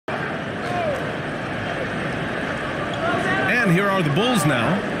And here are the Bulls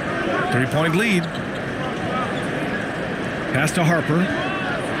now. 3-point lead. Pass to Harper.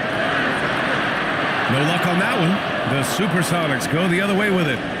 No luck on that one. The Supersonics go the other way with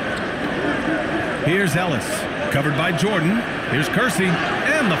it. Here's Ellis, covered by Jordan. Here's Kersey,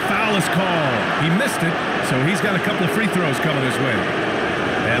 and the foul is called. He missed it, so he's got a couple of free throws coming his way.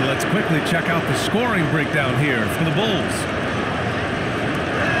 And let's quickly check out the scoring breakdown here for the Bulls.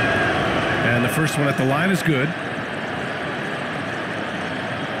 And the first one at the line is good.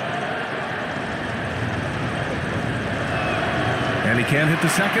 And he can't hit the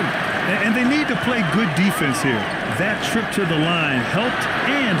second. And they need to play good defense here. That trip to the line helped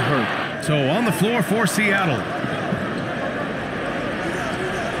and hurt. So on the floor for Seattle.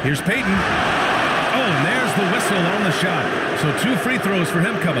 Here's Payton. Oh, and there's the whistle on the shot. So 2 free throws for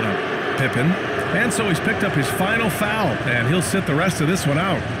him coming up. Pippen. And so he's picked up his final foul, and he'll sit the rest of this one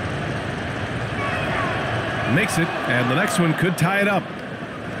out. Makes it, and the next one could tie it up.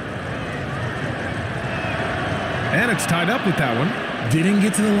 And it's tied up with that one. Didn't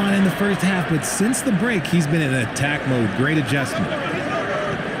get to the line in the first half, but since the break, he's been in attack mode. Great adjustment.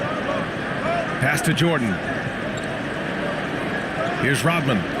 Pass to Jordan. Here's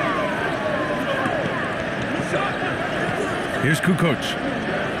Rodman. Here's Kukoc.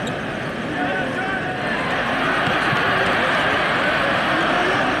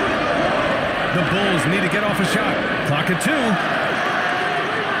 The Bulls need to get off a shot. Clock at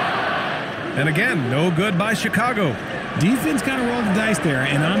 2. And again, no good by Chicago. Defense kind of rolled the dice there,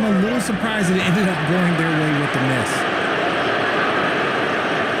 and I'm a little surprised that it ended up going their way with the miss.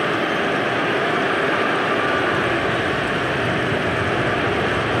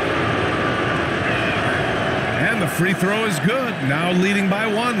 And the free throw is good, now leading by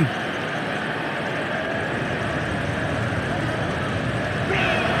 1.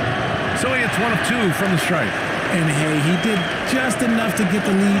 So he hits 1 of 2 from the stripe. And hey, he did just enough to get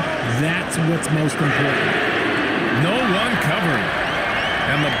the lead. That's what's most important. No one covering.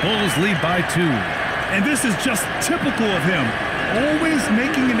 And the Bulls lead by 2. And this is just typical of him. Always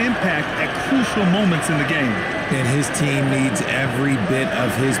making an impact at crucial moments in the game. And his team needs every bit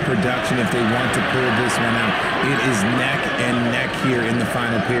of his production if they want to pull this one out. It is neck and neck here in the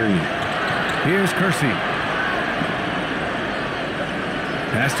final period. Here's Kersey.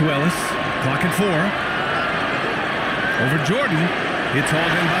 Pass to Ellis. Clock at 4. Over Jordan. It's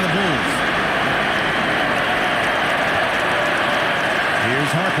hauled in by the Bulls.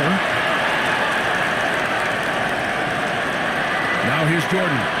 Here's Harper. Now here's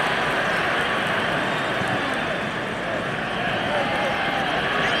Jordan.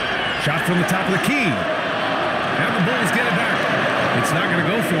 Shot from the top of the key. And the Bulls get it back. It's not going to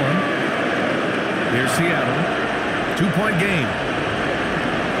go for him. Here's Seattle. 2-point game.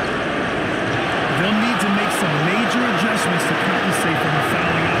 They'll need to make some major adjustments to compensate for him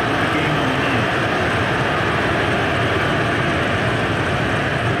fouling out with the game on the line.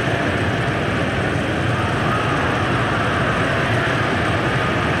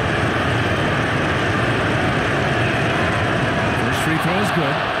 First free throw is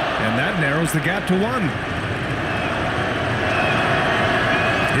good, and that narrows the gap to 1.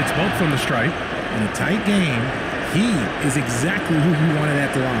 It's both from the stripe. In a tight game, he is exactly who he wanted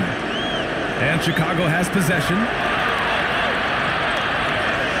at the line. And Chicago has possession.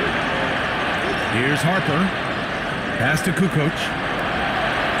 Here's Harper. Pass to Kukoc.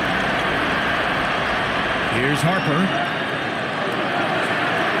 Here's Harper.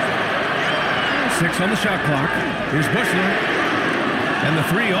 6 on the shot clock. Here's Bushler. And the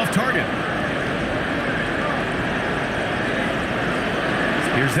 3 off target.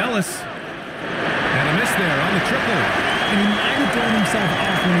 Here's Ellis. And a miss there on the triple. And he might have thrown himself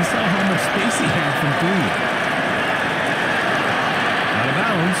off when he saw how much space he had from 3. Out of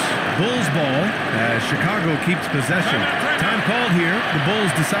bounds. Bulls ball as Chicago keeps possession. Time called here. The Bulls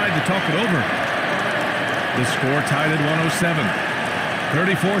decide to talk it over. The score tied at 107.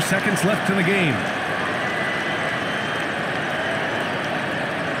 34 seconds left in the game.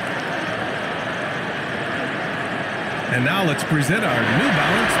 And now let's present our New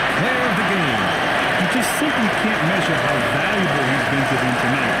Balance Player of the Game. You just simply can't measure how valuable he's been to them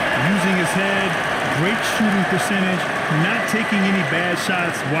tonight. Using his head, great shooting percentage, not taking any bad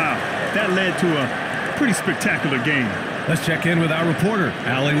shots. Wow, that led to a pretty spectacular game. Let's check in with our reporter,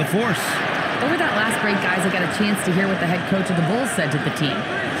 Allie LaForce. Over that last break, guys, I got a chance to hear what the head coach of the Bulls said to the team.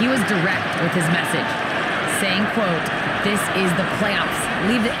 He was direct with his message, saying, quote, "This is the playoffs.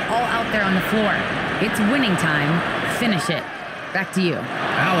 Leave it all out there on the floor. It's winning time. Finish it." Back to you.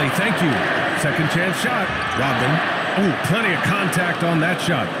 Allie, thank you. Second chance shot. Rodman. Oh, plenty of contact on that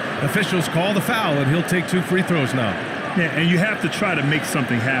shot. Officials call the foul, and he'll take 2 free throws now. Yeah, and you have to try to make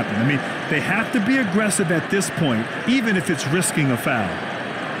something happen. I mean, they have to be aggressive at this point, even if it's risking a foul.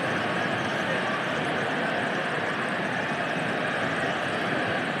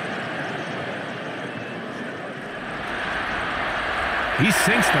 He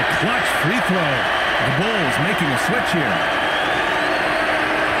sinks the clutch free throw. The Bulls making a switch here.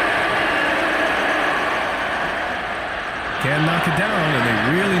 Can knock it down, and they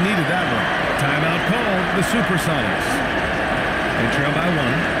really needed that one. Timeout called, the Supersonics. They trail by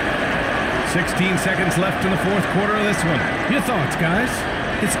 1. 16 seconds left in the fourth quarter of this one. Your thoughts, guys?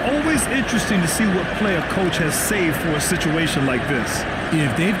 It's always interesting to see what play a coach has saved for a situation like this.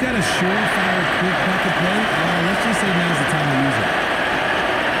 If they've got a surefire, quick bucket play, let's just say now's the time to use it.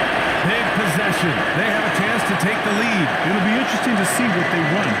 Big possession. They have a chance to take the lead. It'll be interesting to see what they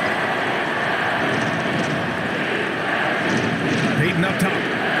run. Peyton up top.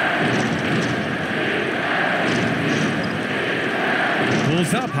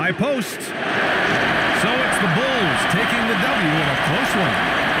 Pulls up, high post. So it's the Bulls taking the W in a close one.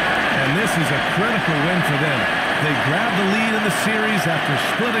 And this is a critical win for them. They grab the lead in the series after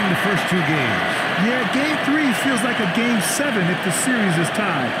splitting the first 2 games. Yeah, Game 3 feels like a Game 7 if the series is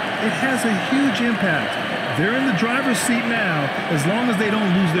tied. It has a huge impact. They're in the driver's seat now as long as they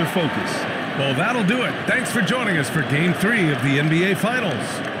don't lose their focus. Well, that'll do it. Thanks for joining us for Game 3 of the NBA Finals.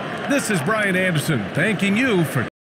 This is Brian Anderson thanking you for